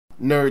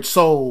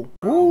NERDSoul.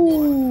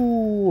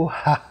 Ooh,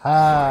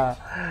 haha.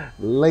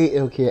 Late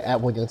okay at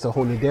OneYoungsta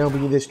holding it down,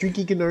 but you're the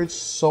StreetGeek and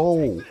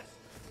NERDSoul.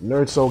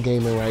 NERDSoul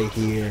gaming right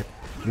here.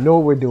 You know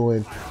what we're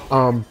doing.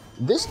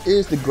 This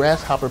is the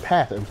Grasshopper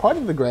path, and part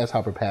of the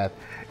Grasshopper path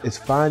is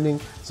finding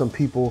some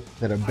people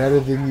that are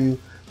better than you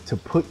to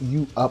put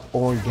you up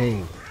on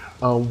game.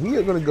 We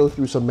are going to go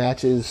through some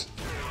matches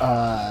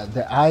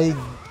that I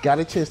got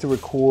a chance to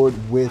record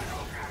with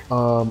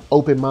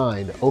Open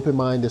Mind. Open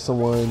Mind is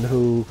someone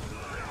who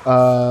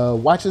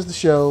watches the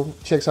show,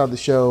 checks out the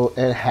show,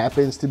 and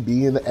happens to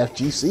be in the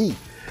FGC.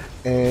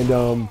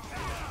 And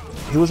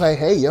he was like,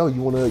 "Hey, yo,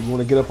 you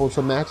wanna get up on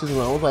some matches?" And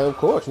I was like, "Of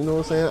course." You know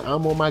what I'm saying?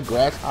 I'm on my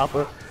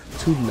Grasshopper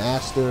to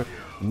master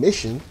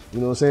mission. You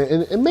know what I'm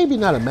saying? And maybe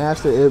not a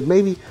master.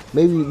 Maybe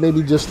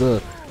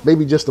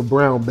just a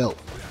brown belt.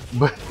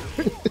 But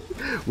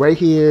right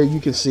here, you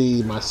can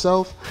see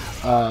myself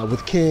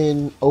with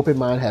Ken. Open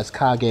Mind has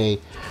Kage,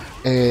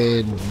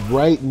 and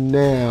right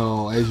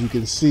now, as you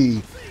can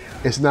see,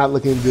 it's not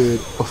looking good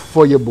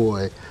for your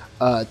boy.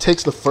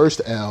 Takes the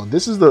first L.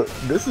 This is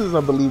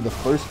I believe the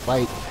first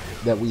fight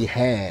that we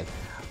had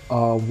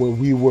where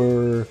we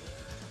were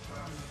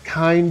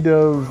kind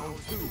of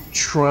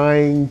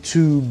trying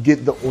to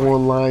get the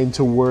online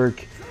to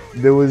work.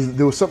 There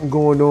was something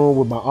going on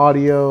with my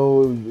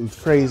audio. It was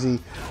crazy,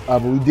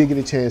 but we did get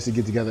a chance to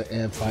get together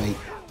and fight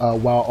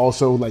while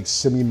also like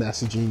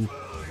semi-messaging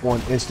on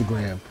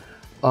Instagram.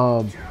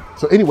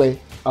 So anyway,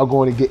 I'll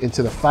go on and get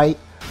into the fight.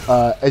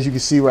 As you can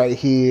see right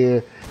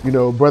here, you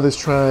know, brother's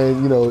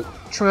trying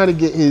to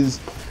get his,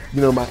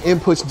 my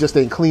inputs just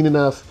ain't clean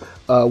enough.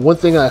 One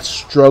thing I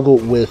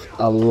struggled with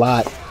a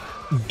lot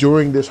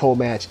during this whole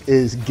match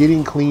is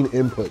getting clean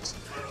inputs,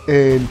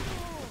 and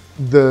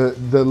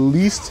the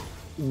least,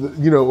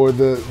 or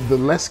the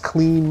less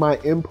clean my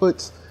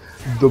inputs,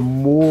 the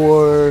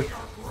more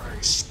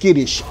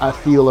skittish I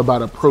feel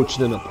about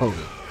approaching an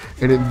opponent.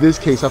 And in this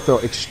case, I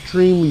felt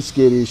extremely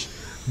skittish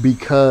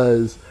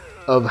because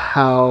of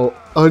how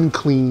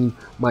unclean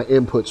my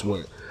inputs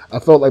were. I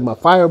felt like my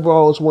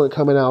fireballs weren't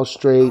coming out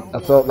straight. I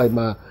felt like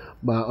my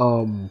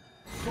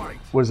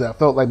I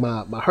felt like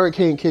my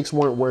hurricane kicks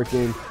weren't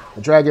working.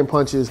 The dragon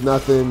punches,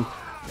 nothing.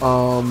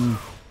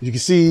 You can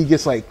see he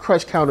gets like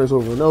crush counters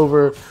over and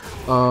over.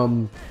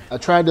 I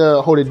tried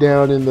to hold it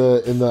down in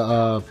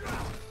the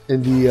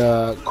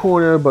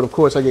corner, but of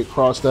course I get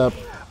crossed up.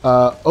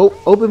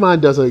 Open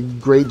Mind does a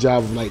great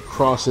job of like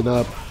crossing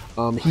up.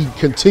 He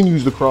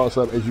continues to cross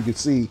up, as you can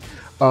see,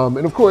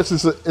 and of course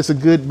it's a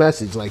good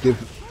message. Like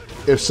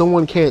if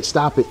someone can't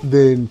stop it,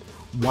 then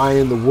why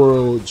in the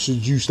world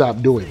should you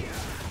stop doing it?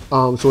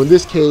 So in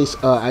this case,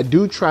 I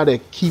do try to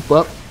keep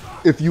up,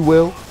 if you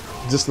will,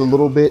 just a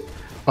little bit.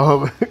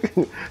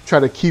 Try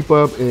to keep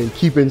up and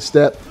keep in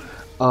step.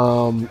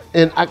 And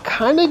I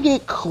kind of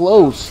get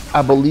close,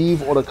 I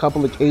believe, on a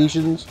couple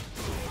occasions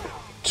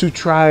to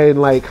try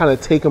and like kind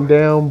of take them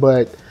down.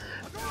 But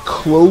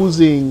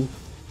closing,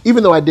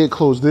 even though I did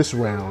close this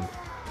round,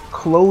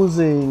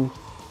 closing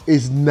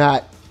is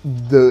not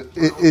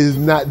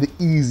the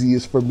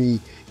easiest for me,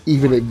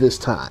 even at this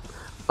time.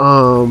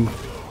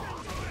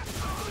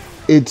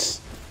 It's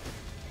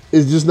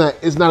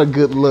not a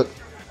good look.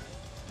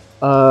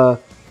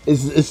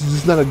 It's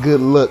just not a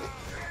good look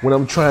when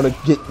I'm trying to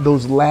get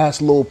those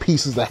last little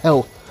pieces of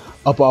health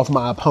up off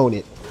my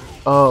opponent.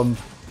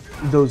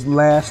 Those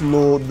last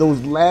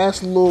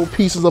little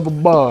pieces of a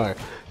bar,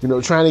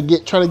 trying to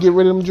get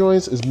rid of them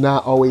joints is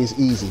not always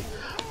easy.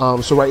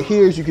 So right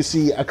here, as you can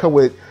see, I come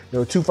with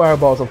 2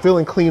 fireballs. I'm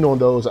feeling clean on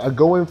those. I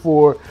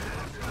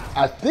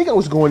think I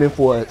was going in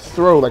for a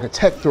throw, like a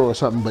tech throw or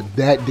something, but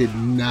that did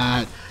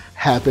not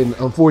happen,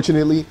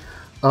 unfortunately.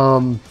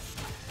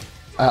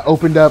 I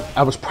opened up.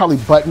 I was probably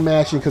button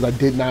mashing because I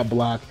did not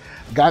block.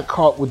 Got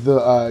caught with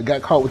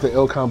the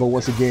L combo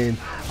once again.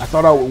 I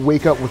thought I would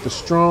wake up with the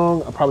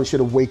strong. I probably should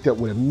have waked up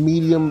with a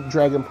medium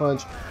dragon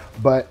punch,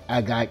 but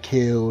I got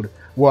killed.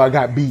 Well, I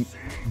got beat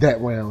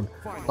that round.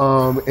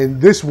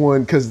 And this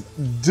one, because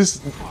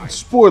just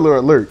spoiler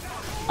alert,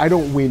 I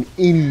don't win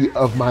any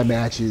of my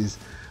matches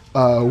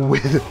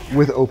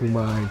with Open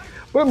Mind.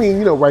 But I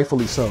mean,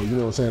 rightfully so. You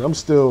know what I'm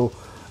saying?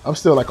 I'm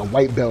still like a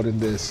white belt in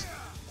this.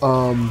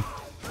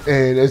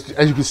 And as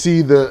you can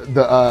see,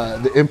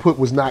 the input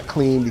was not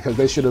clean because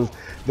that should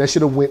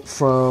have went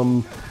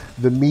from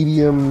the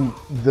medium,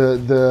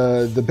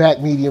 the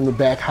back medium, the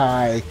back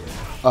high,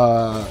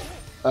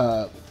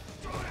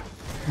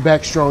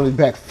 back strong and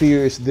back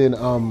fierce, then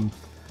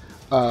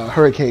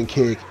hurricane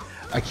kick.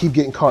 I keep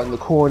getting caught in the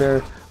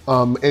corner,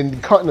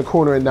 and caught in the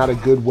corner in not a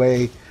good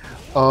way.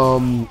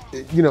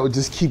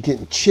 Just keep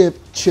getting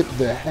chipped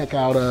the heck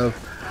out of.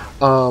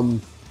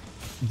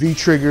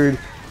 V-triggered,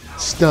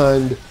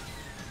 stunned.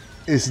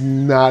 It's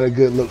not a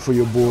good look for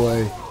your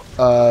boy.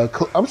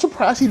 I'm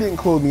surprised he didn't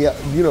close me out.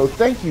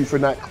 Thank you for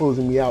not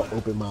closing me out,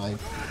 Open Mind.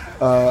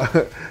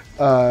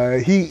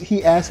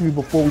 He asked me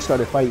before we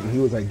started fighting. He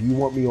was like, "Do you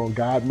want me on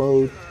God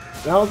mode?"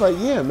 And I was like,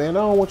 "Yeah, man.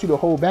 I don't want you to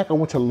hold back. I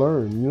want to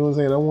learn. You know what I'm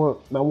saying?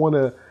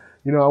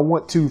 I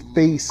want to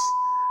face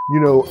you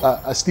know,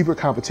 a steeper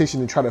competition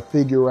and try to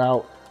figure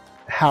out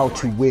how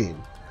to win.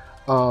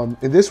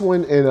 In this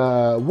one, and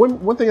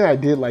one thing that I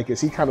did like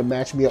is he kind of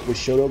matched me up with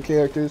Shoto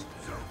characters,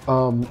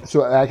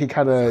 so I could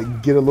kind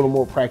of get a little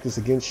more practice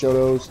against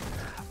Shotos.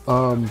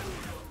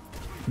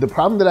 The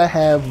problem that I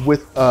have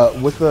with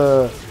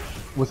a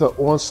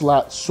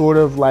onslaught, sort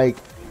of like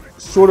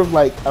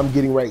I'm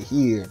getting right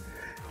here,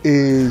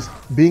 is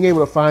being able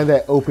to find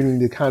that opening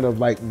to kind of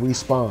like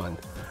respawn.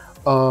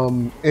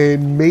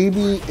 And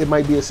maybe it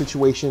might be a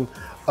situation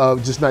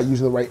of just not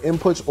using the right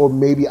inputs, or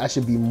maybe I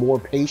should be more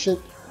patient.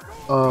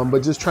 But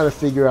just trying to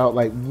figure out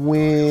like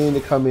when to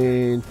come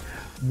in,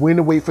 when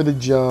to wait for the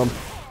jump,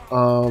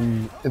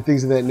 and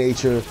things of that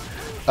nature.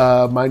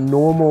 My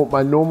normal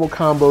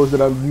combos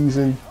that I'm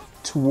using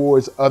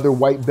towards other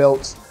white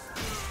belts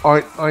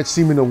aren't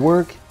seeming to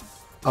work.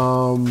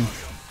 I'm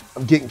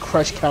getting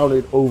crush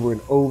counted over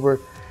and over,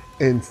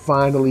 and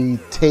finally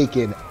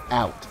taken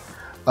out,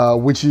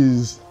 which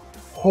is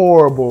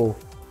horrible,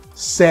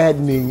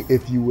 saddening,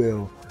 if you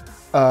will.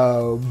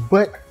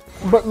 But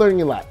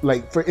learning a lot.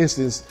 Like, for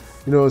instance,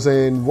 you know what I'm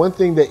saying, one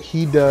thing that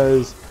he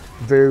does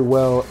very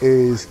well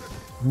is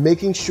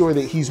making sure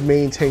that he's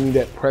maintaining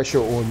that pressure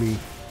on me,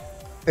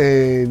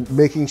 and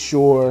making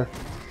sure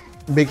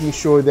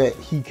that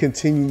he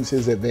continues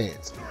his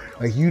advance.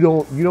 Like, you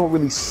don't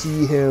really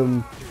see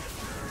him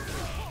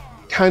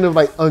kind of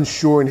like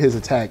unsure in his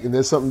attack, and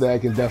that's something that I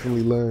can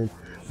definitely learn.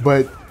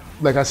 But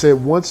like I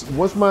said, once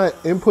my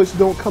inputs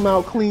don't come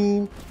out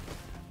clean,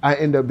 I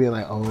end up being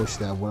like, oh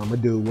snap, what I'm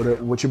gonna do?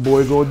 What your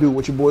boy gonna do?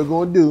 What your boy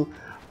gonna do?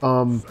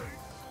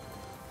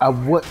 I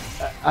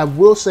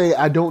will say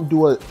I don't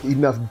do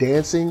enough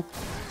dancing,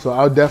 so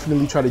I'll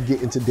definitely try to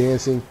get into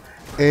dancing,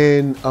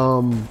 and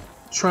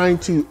trying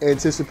to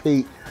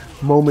anticipate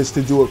moments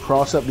to do a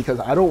cross up, because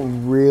I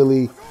don't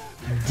really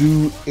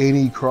do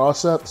any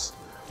cross ups,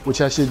 which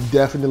I should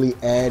definitely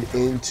add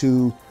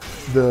into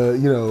the,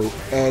 you know,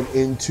 add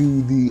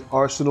into the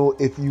arsenal,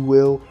 if you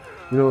will.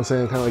 You know what I'm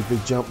saying? Kind of like the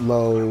jump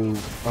low,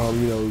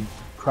 you know,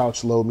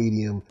 crouch low,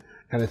 medium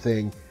kind of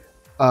thing.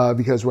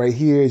 Because right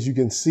here, as you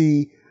can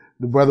see,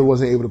 the brother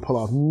wasn't able to pull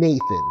off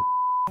Nathan.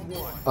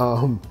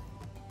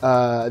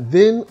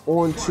 Then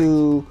on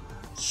to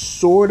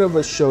sort of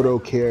a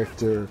Shoto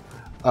character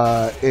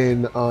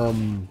in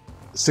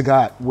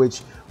Sagat,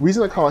 which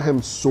reason I call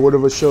him sort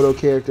of a Shoto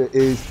character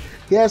is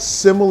he has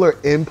similar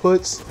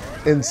inputs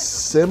and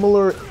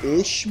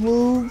similar-ish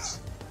moves.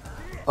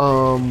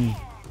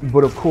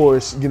 But of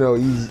course, you know,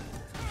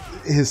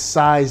 his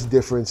size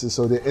difference, and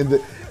so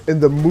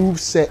the move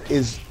set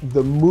is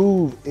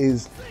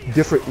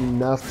different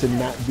enough to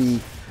not be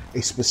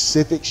a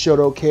specific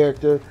Shoto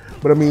character.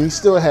 But I mean, he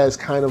still has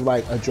kind of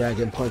like a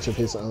dragon punch of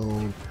his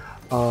own,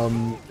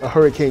 a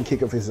hurricane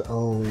kick of his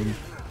own,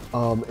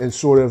 and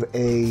sort of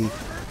a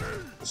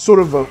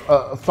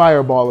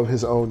fireball of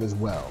his own as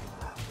well.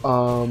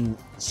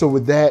 So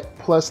with that,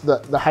 plus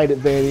the height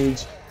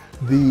advantage,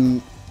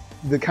 the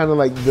kind of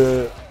like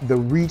the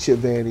reach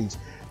advantage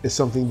is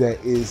something that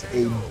is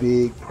a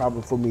big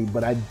problem for me.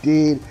 But I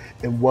did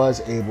and was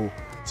able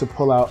to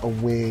pull out a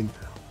win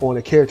on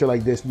a character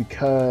like this,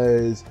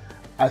 because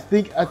I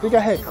think I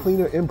had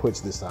cleaner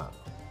inputs this time.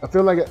 I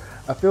feel like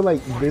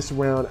this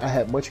round I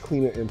had much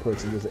cleaner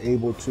inputs and was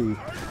able to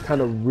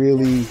kind of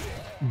really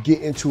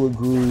get into a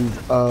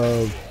groove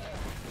of,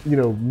 you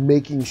know,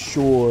 making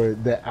sure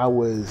that I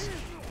was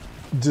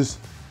just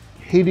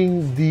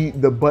hitting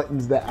the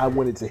buttons that I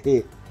wanted to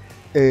hit,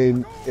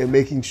 and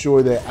making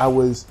sure that I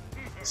was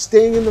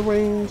staying in the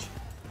range,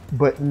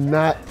 but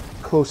not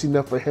close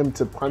enough for him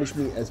to punish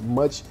me as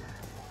much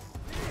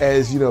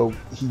as, you know,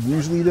 he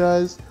usually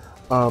does.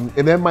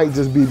 And that might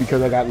just be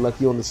because I got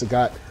lucky on the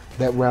Sagat,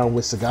 that round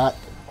with Sagat.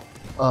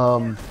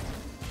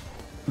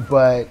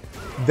 But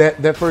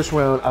that first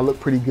round, I looked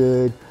pretty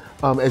good.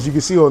 As you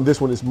can see on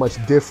this one, it's much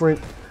different.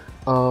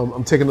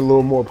 I'm taking a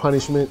little more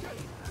punishment.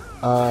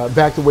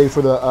 Backed away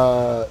for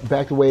the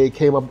backed away,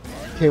 came up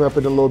in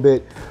a little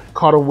bit,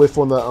 caught a whiff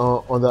on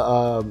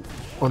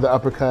the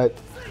uppercut,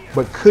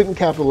 but couldn't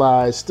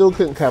capitalize. Still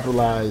couldn't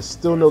capitalize.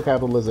 Still no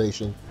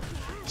capitalization.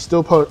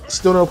 Still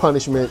no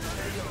punishment,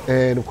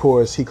 and of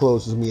course he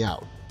closes me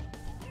out.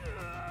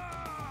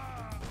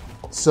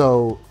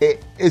 So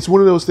it's one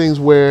of those things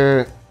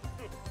where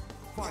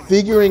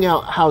figuring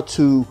out how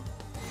to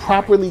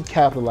properly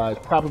capitalize,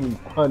 properly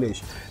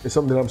punish is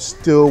something that I'm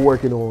still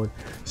working on.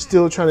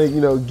 Still trying to,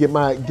 you know, get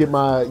my you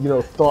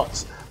know,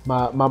 thoughts,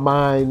 my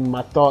mind,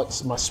 my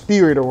thoughts, my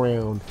spirit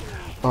around.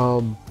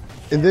 And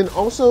then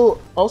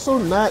also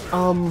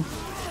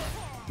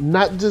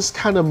not just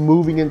kind of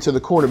moving into the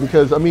corner,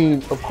 because I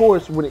mean, of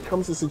course, when it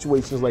comes to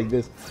situations like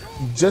this,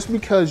 just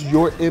because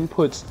your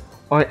inputs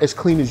aren't as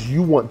clean as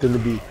you want them to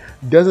be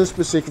doesn't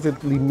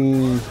specifically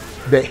mean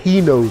that he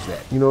knows that.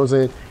 You know what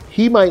I'm saying?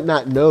 He might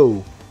not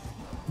know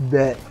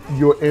that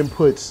your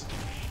inputs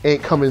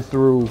ain't coming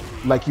through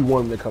like you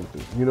want them to come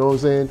through. You know what I'm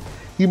saying?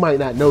 He might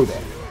not know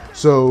that.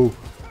 So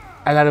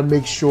I gotta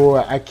make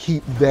sure I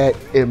keep that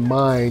in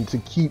mind to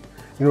keep,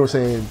 you know what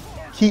I'm saying,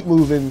 keep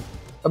moving.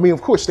 I mean,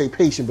 of course, stay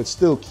patient, but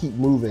still keep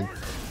moving.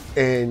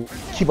 and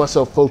keep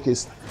myself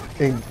focused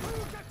and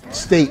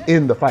stay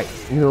in the fight.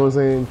 You know what I'm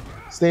saying?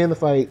 Stay in the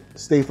fight,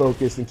 stay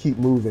focused, and keep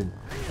moving.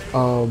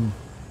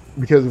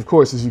 Because of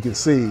course, as you can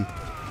see,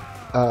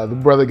 the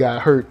brother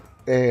got hurt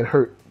and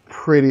hurt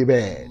pretty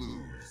bad.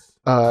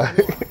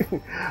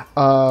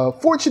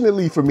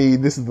 Fortunately for me,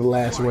 this is the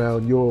last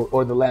round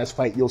or the last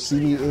fight you'll see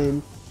me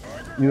in.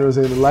 You know what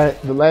I'm saying?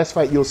 The last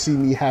fight you'll see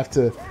me have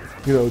to,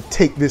 you know,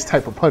 take this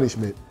type of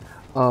punishment.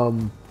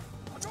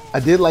 I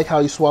did like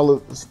how he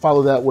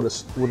followed that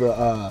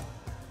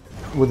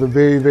with a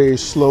very, very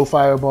slow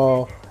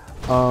fireball.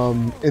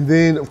 And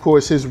then of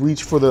course his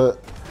reach for the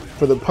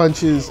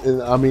punches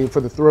and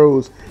for the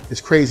throws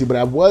is crazy. But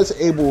I was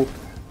able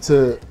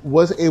to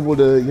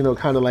you know,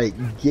 kind of like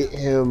get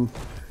him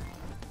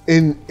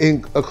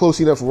in a close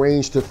enough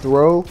range to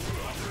throw,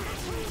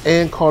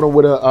 and caught him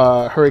with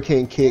a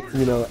hurricane kick,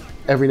 you know,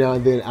 every now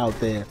and then out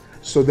there.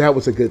 So that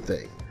was a good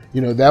thing.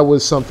 You know, that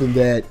was something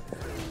that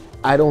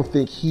I don't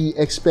think he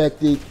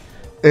expected,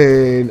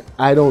 and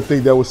I don't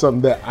think that was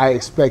something that I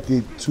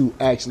expected to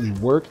actually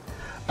work.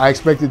 I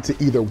expected to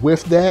either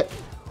whiff that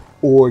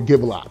or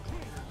get blocked.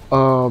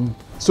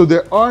 So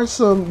there are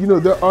some, you know,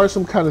 there are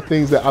some kind of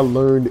things that I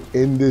learned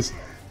in this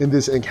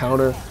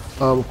encounter.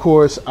 Of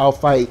course, I'll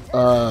fight.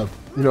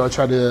 You know, I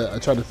tried to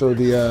throw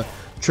the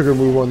trigger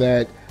move on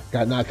that,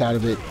 got knocked out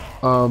of it.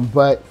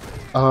 But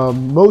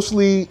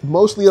mostly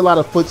a lot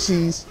of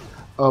footsies.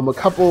 A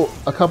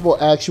couple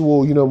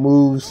actual, you know,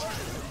 moves.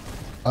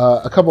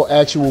 A couple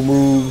actual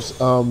moves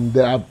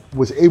that I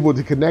was able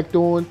to connect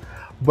on.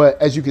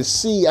 But as you can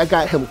see, I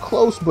got him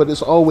close, but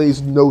it's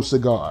always no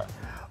cigar.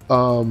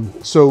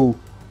 So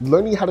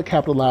learning how to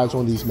capitalize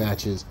on these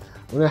matches,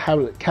 learning how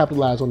to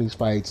capitalize on these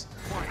fights,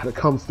 how to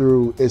come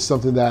through is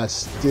something that I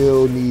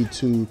still need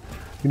to,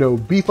 you know,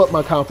 beef up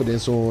my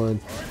confidence on.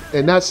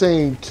 And not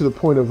saying to the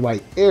point of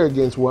like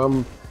arrogance where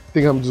I'm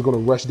just going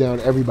to rush down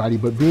everybody,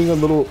 but being a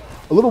little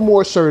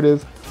more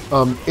assertive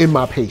in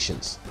my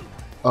patience,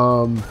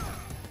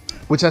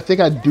 which I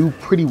think I do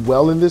pretty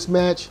well in this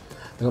match.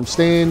 And I'm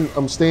staying,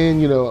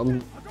 you know,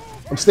 I'm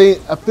staying.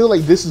 I feel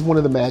like this is one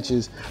of the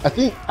matches, I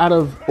think one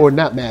of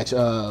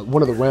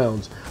the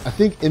rounds, I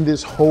think in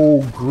this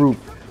whole group,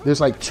 there's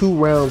like 2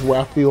 rounds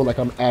where I feel like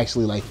I'm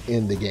actually like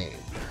in the game.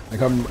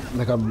 Like I'm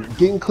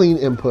getting clean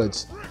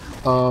inputs.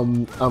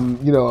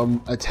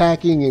 I'm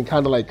attacking and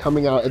kind of like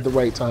coming out at the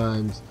right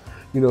times,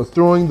 you know,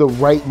 throwing the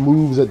right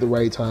moves at the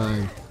right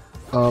time,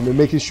 and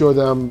making sure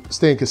that I'm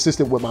staying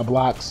consistent with my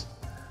blocks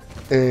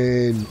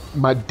and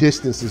my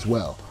distance as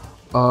well.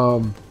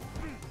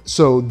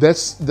 So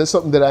that's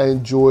something that I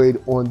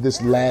enjoyed on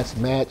this last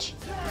match.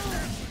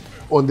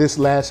 On this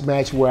last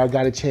match where I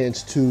got a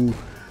chance to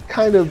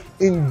kind of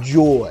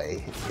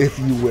enjoy, if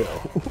you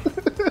will,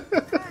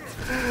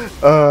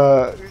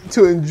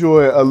 to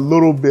enjoy a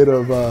little bit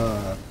of,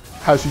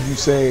 how should you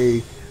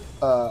say,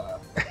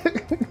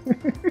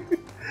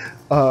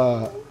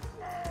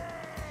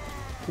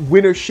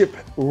 winnership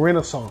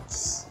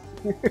renaissance.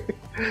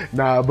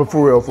 Nah, but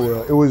for real,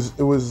 it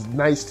was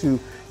nice to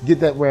get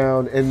that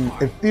round and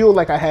feel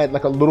like I had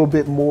like a little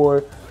bit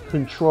more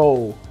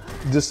control,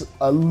 just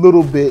a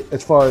little bit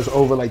as far as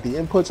over like the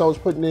inputs I was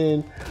putting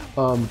in,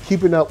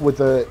 keeping up with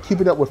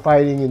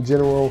fighting in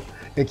general,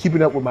 and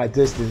keeping up with my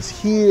distance.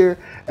 Here,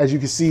 as you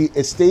can see,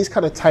 it stays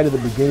kind of tight at the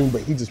beginning,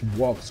 but he just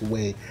walks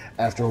away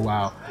after a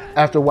while.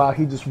 After a while,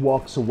 he just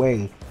walks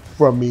away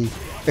from me,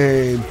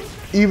 and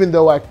even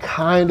though I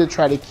kind of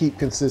try to keep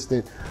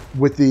consistent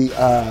with the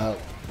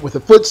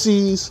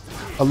footsies,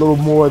 a little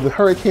more of the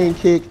hurricane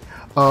kick,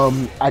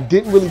 I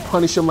didn't really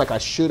punish him like I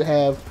should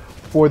have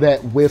for that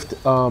whiffed,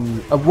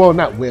 well,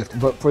 not whiffed,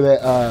 but for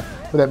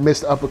that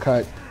missed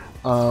uppercut.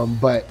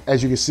 But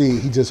as you can see,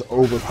 he just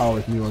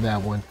overpowered me on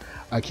that one.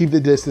 I keep the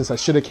distance. I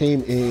should have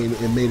came in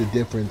and made a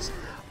difference.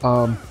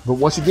 But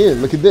once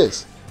again, look at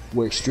this.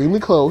 We're extremely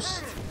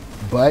close,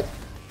 but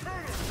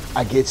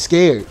I get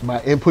scared. My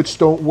inputs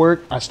don't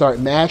work. I start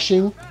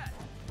mashing.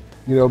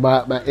 You know,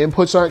 my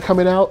inputs aren't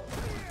coming out.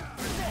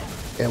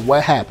 And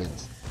what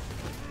happens?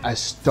 I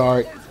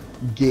start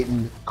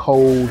getting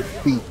cold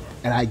feet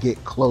and I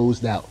get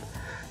closed out.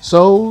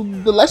 So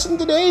the lesson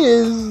today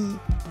is,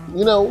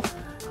 you know,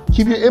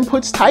 keep your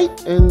inputs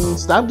tight and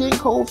stop getting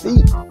cold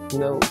feet. You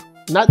know,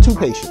 not too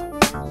patient.